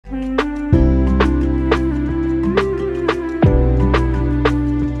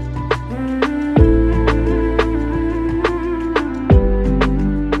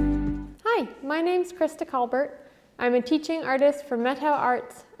Culbert. I'm a teaching artist for Meadow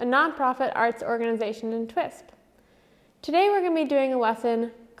Arts, a nonprofit arts organization in TWISP. Today we're going to be doing a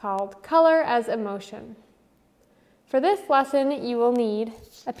lesson called Color as Emotion. For this lesson, you will need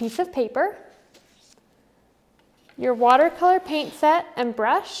a piece of paper, your watercolor paint set and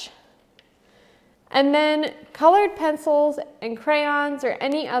brush, and then colored pencils and crayons or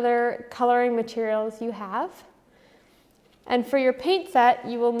any other coloring materials you have. And for your paint set,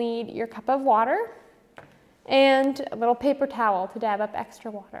 you will need your cup of water and a little paper towel to dab up extra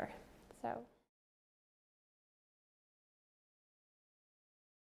water.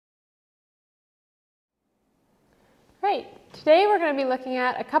 Right, today we're going to be looking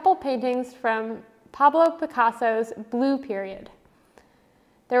at a couple paintings from Pablo Picasso's Blue period.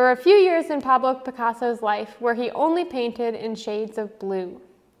 There were a few years in Pablo Picasso's life where he only painted in shades of blue.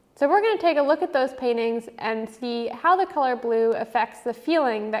 So we're going to take a look at those paintings and see how the color blue affects the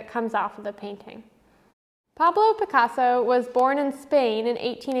feeling that comes off of the painting. Pablo Picasso was born in Spain in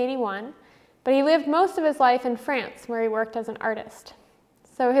 1881, but he lived most of his life in France where he worked as an artist.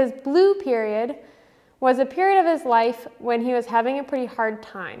 So his Blue period was a period of his life when he was having a pretty hard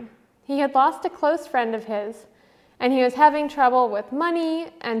time. He had lost a close friend of his, and he was having trouble with money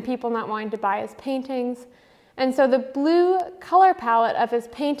and people not wanting to buy his paintings. And so the blue color palette of his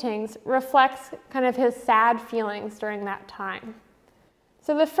paintings reflects kind of his sad feelings during that time.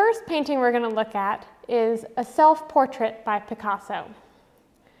 So the first painting we're going to look at is a self-portrait by Picasso.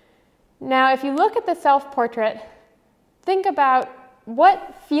 Now, if you look at the self-portrait, think about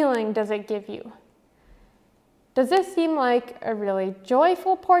what feeling does it give you? Does this seem like a really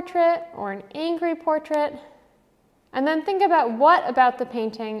joyful portrait or an angry portrait? And then think about what about the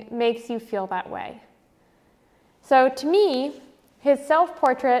painting makes you feel that way. So to me, his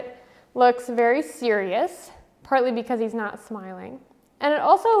self-portrait looks very serious, partly because he's not smiling. And it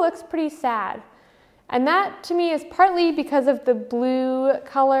also looks pretty sad. And that to me is partly because of the blue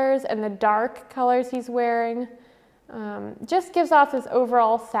colors and the dark colors he's wearing. Just gives off this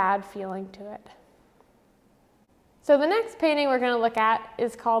overall sad feeling to it. So the next painting we're going to look at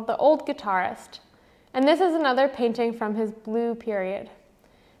is called The Old Guitarist. And this is another painting from his Blue period.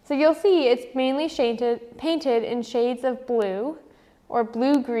 So you'll see it's mainly painted in shades of blue or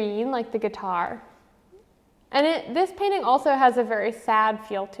blue-green like the guitar. And this painting also has a very sad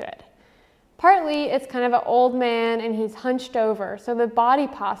feel to it. Partly it's kind of an old man and he's hunched over, so the body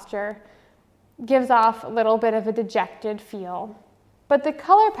posture gives off a little bit of a dejected feel. But the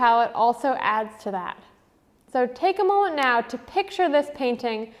color palette also adds to that. So take a moment now to picture this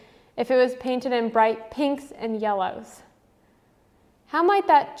painting if it was painted in bright pinks and yellows. How might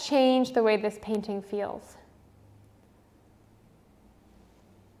that change the way this painting feels?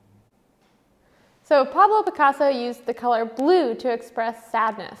 So Pablo Picasso used the color blue to express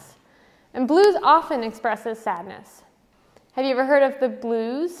sadness. And blues often expresses sadness. Have you ever heard of the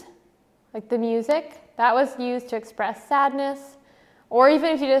blues? Like the music? That was used to express sadness. Or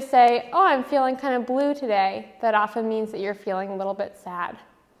even if you just say, oh, I'm feeling kind of blue today, that often means that you're feeling a little bit sad.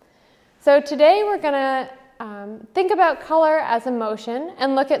 So today we're going to think about color as emotion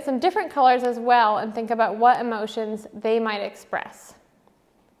and look at some different colors as well and think about what emotions they might express.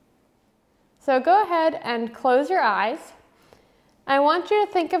 So go ahead and close your eyes. I want you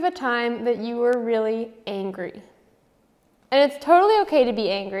to think of a time that you were really angry. And it's totally okay to be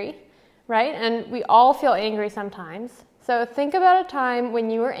angry, right? And we all feel angry sometimes. So think about a time when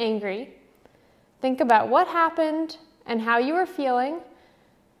you were angry. Think about what happened and how you were feeling.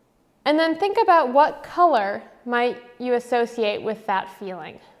 And then think about what color might you associate with that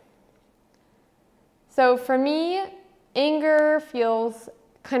feeling. So for me, anger feels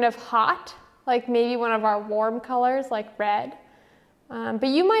kind of hot, like maybe one of our warm colors like red. But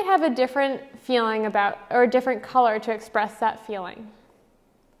you might have a different feeling or a different color to express that feeling.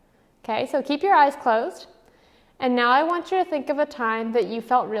 Okay, so keep your eyes closed. And now I want you to think of a time that you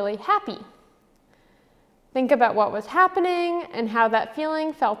felt really happy. Think about what was happening and how that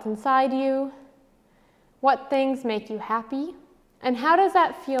feeling felt inside you. What things make you happy? And how does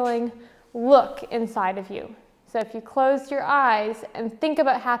that feeling look inside of you? So if you close your eyes and think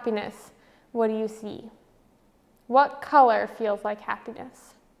about happiness, what do you see? What color feels like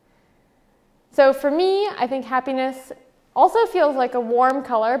happiness? So for me, I think happiness also feels like a warm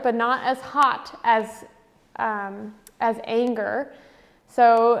color, but not as hot as anger.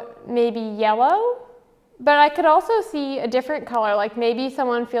 So maybe yellow. But I could also see a different color, like maybe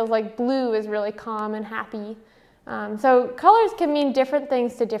someone feels like blue is really calm and happy. So colors can mean different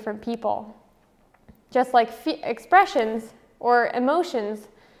things to different people. Just like expressions or emotions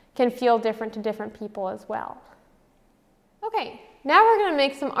can feel different to different people as well. Okay, now we're going to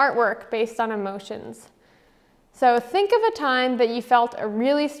make some artwork based on emotions. So think of a time that you felt a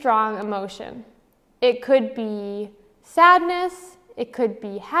really strong emotion. It could be sadness, it could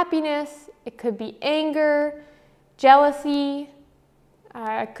be happiness, it could be anger, jealousy,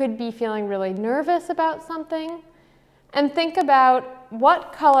 it could be feeling really nervous about something. And think about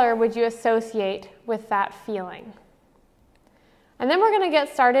what color would you associate with that feeling. And then we're going to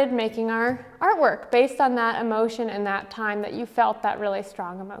get started making our artwork based on that emotion and that time that you felt that really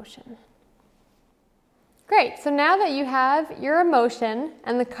strong emotion. Great, so now that you have your emotion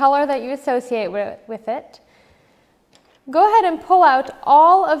and the color that you associate with it, go ahead and pull out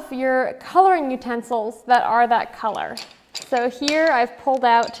all of your coloring utensils that are that color. So here I've pulled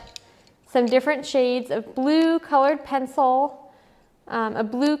out some different shades of blue colored pencil, a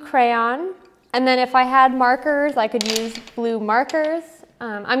blue crayon, and then if I had markers, I could use blue markers.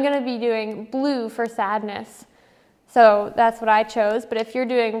 I'm going to be doing blue for sadness, so that's what I chose. But if you're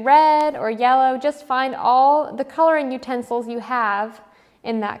doing red or yellow, just find all the coloring utensils you have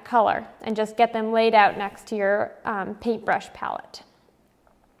in that color and just get them laid out next to your paintbrush palette.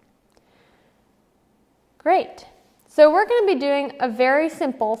 Great. So we're going to be doing a very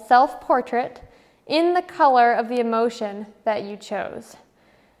simple self-portrait in the color of the emotion that you chose.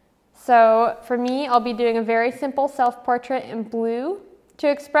 So for me, I'll be doing a very simple self-portrait in blue to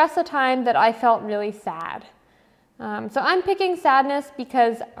express a time that I felt really sad. So I'm picking sadness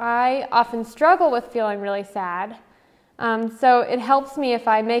because I often struggle with feeling really sad. So it helps me if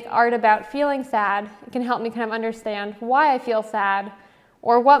I make art about feeling sad. It can help me kind of understand why I feel sad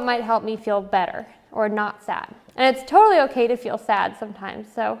or what might help me feel better or not sad. And it's totally okay to feel sad sometimes.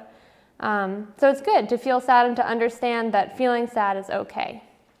 So it's good to feel sad and to understand that feeling sad is okay.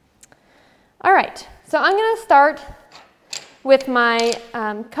 All right, so I'm going to start with my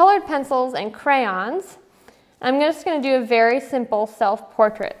colored pencils and crayons. I'm just going to do a very simple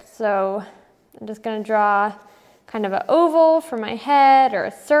self-portrait. So I'm just going to draw kind of an oval for my head or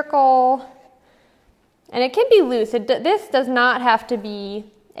a circle. And it can be loose. This does not have to be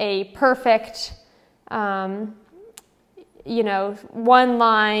a perfect,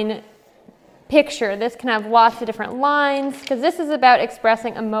 one-line picture. This can have lots of different lines because this is about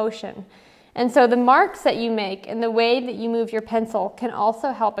expressing emotion. And so the marks that you make and the way that you move your pencil can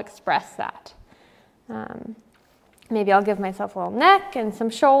also help express that. Maybe I'll give myself a little neck and some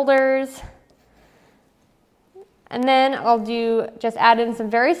shoulders. And then I'll just add in some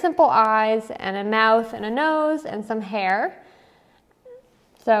very simple eyes and a mouth and a nose and some hair.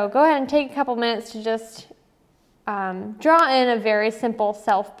 So go ahead and take a couple minutes to just draw in a very simple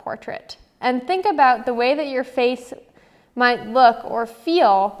self-portrait. And think about the way that your face might look or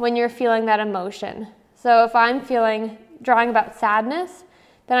feel when you're feeling that emotion. So if I'm drawing about sadness,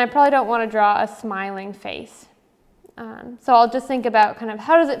 then I probably don't want to draw a smiling face. So I'll just think about kind of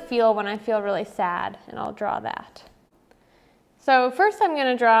how does it feel when I feel really sad, and I'll draw that. So first I'm going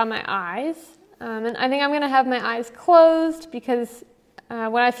to draw my eyes, and I think I'm going to have my eyes closed because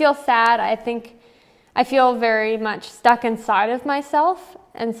when I feel sad, I think I feel very much stuck inside of myself,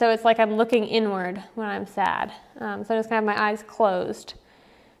 and so it's like I'm looking inward when I'm sad. So I'm just going to have my eyes closed.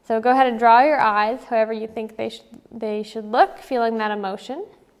 So go ahead and draw your eyes however you think they should look, feeling that emotion.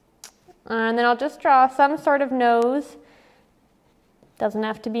 And then I'll just draw some sort of nose. Doesn't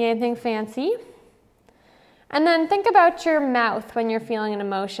have to be anything fancy. And then think about your mouth when you're feeling an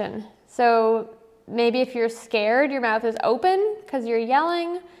emotion. So maybe if you're scared, your mouth is open because you're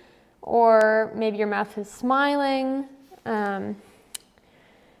yelling, or maybe your mouth is smiling. I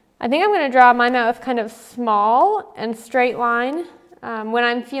think I'm going to draw my mouth kind of small and straight line. When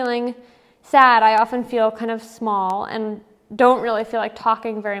I'm feeling sad, I often feel kind of small and don't really feel like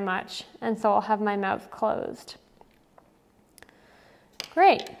talking very much, and so I'll have my mouth closed.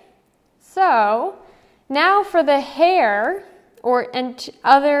 Great. So now for the hair and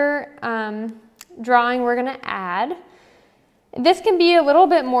other drawing we're going to add. This can be a little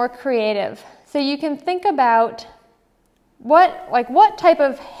bit more creative. So you can think about what type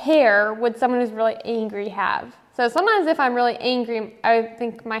of hair would someone who's really angry have? So sometimes if I'm really angry, I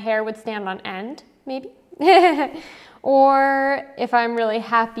think my hair would stand on end, maybe. Or if I'm really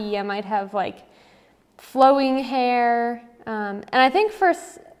happy, I might have like flowing hair. And I think for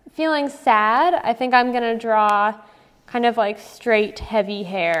feeling sad, I think I'm going to draw kind of like straight, heavy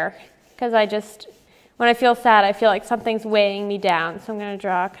hair. Because when I feel sad, I feel like something's weighing me down. So I'm going to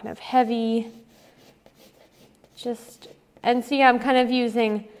draw kind of heavy. And see, I'm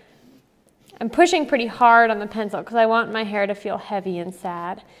pushing pretty hard on the pencil because I want my hair to feel heavy and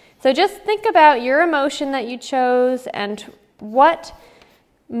sad. So just think about your emotion that you chose and what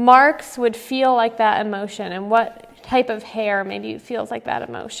marks would feel like that emotion and what type of hair maybe feels like that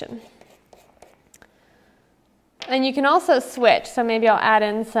emotion. And you can also switch, so maybe I'll add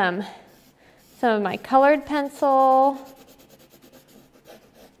in some of my colored pencil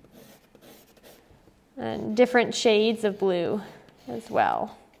and different shades of blue as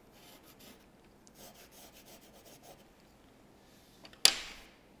well.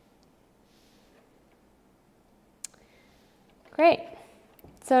 Great.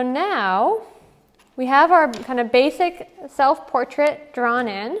 So now we have our kind of basic self-portrait drawn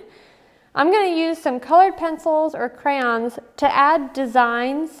in. I'm going to use some colored pencils or crayons to add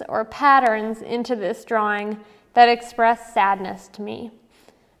designs or patterns into this drawing that express sadness to me.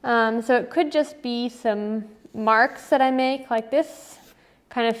 So it could just be some marks that I make, like this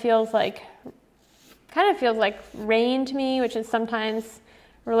kind of feels like rain to me, which is sometimes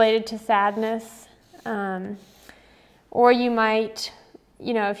related to sadness. Or you might,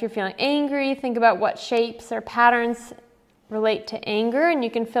 if you're feeling angry, think about what shapes or patterns relate to anger, and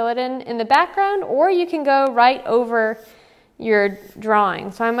you can fill it in the background, or you can go right over your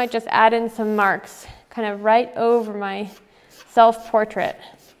drawing. So I might just add in some marks kind of right over my self-portrait,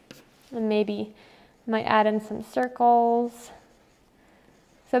 and maybe I might add in some circles.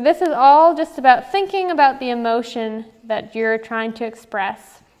 So this is all just about thinking about the emotion that you're trying to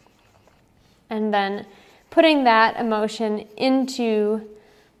express, and then putting that emotion into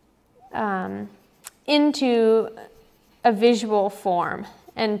a visual form.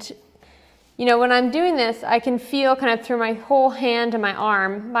 And when I'm doing this, I can feel kind of through my whole hand and my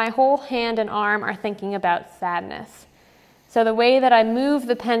arm. My whole hand and arm are thinking about sadness. So the way that I move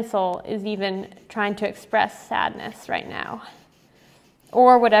the pencil is even trying to express sadness right now,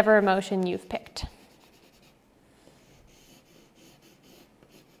 or whatever emotion you've picked.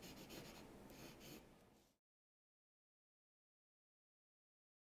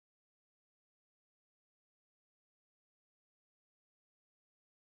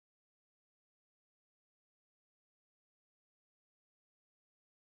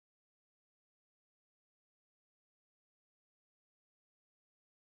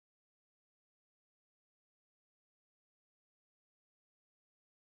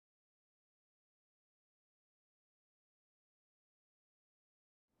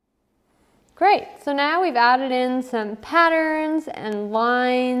 Great, so now we've added in some patterns and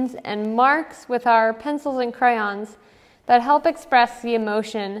lines and marks with our pencils and crayons that help express the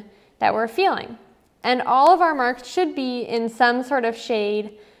emotion that we're feeling. And all of our marks should be in some sort of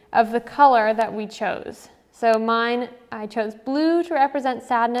shade of the color that we chose. So mine, I chose blue to represent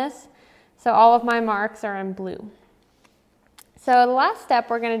sadness, so all of my marks are in blue. So the last step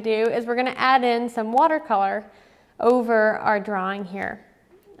we're going to do is we're going to add in some watercolor over our drawing here.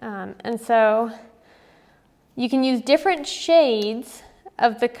 And so you can use different shades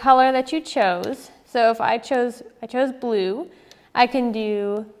of the color that you chose. So if I chose blue, I can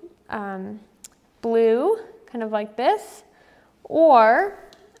do blue, kind of like this, or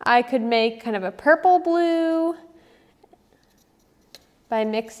I could make kind of a purple blue by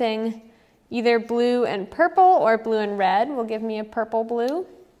mixing either blue and purple, or blue and red will give me a purple blue.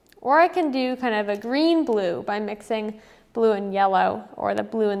 Or I can do kind of a green blue by mixing blue and yellow, or the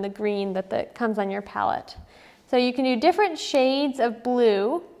blue and the green that comes on your palette. So you can do different shades of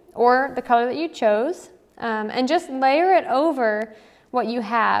blue, or the color that you chose, and just layer it over what you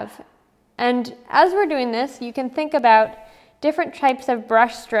have. And as we're doing this, you can think about different types of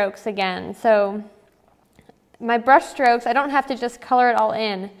brush strokes again. So my brush strokes, I don't have to just color it all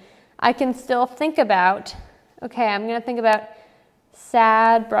in. I can still think about, okay, I'm going to think about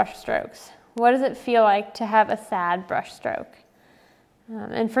sad brush strokes. What does it feel like to have a sad brush stroke?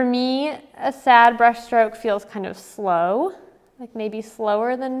 And for me, a sad brush stroke feels kind of slow, like maybe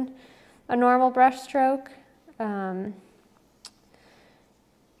slower than a normal brush stroke.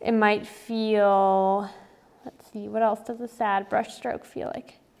 It might feel, let's see, what else does a sad brush stroke feel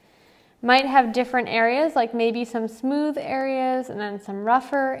like? Might have different areas, like maybe some smooth areas and then some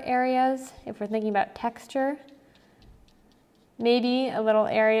rougher areas, if we're thinking about texture. Maybe a little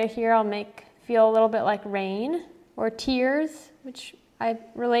area here I'll feel a little bit like rain or tears, which I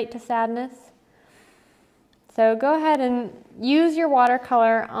relate to sadness. So go ahead and use your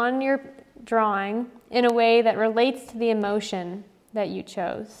watercolor on your drawing in a way that relates to the emotion that you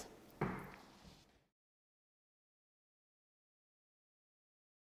chose.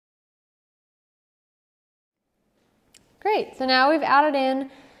 Great, so now we've added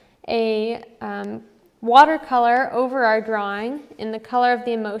in a watercolor over our drawing in the color of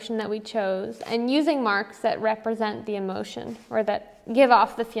the emotion that we chose, and using marks that represent the emotion, or that give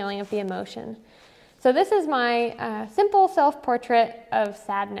off the feeling of the emotion. So this is my simple self-portrait of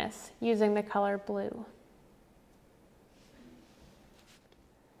sadness using the color blue.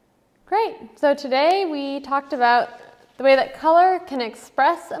 Great. So today we talked about the way that color can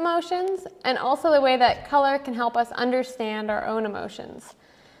express emotions and also the way that color can help us understand our own emotions.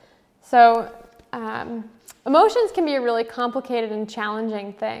 So emotions can be a really complicated and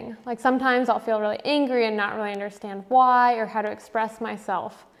challenging thing. Like sometimes I'll feel really angry and not really understand why or how to express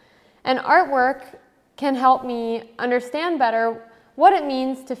myself. And artwork can help me understand better what it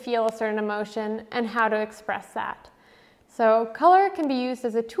means to feel a certain emotion and how to express that. So color can be used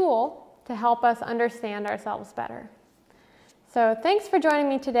as a tool to help us understand ourselves better. So thanks for joining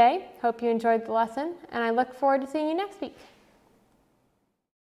me today. Hope you enjoyed the lesson, and I look forward to seeing you next week.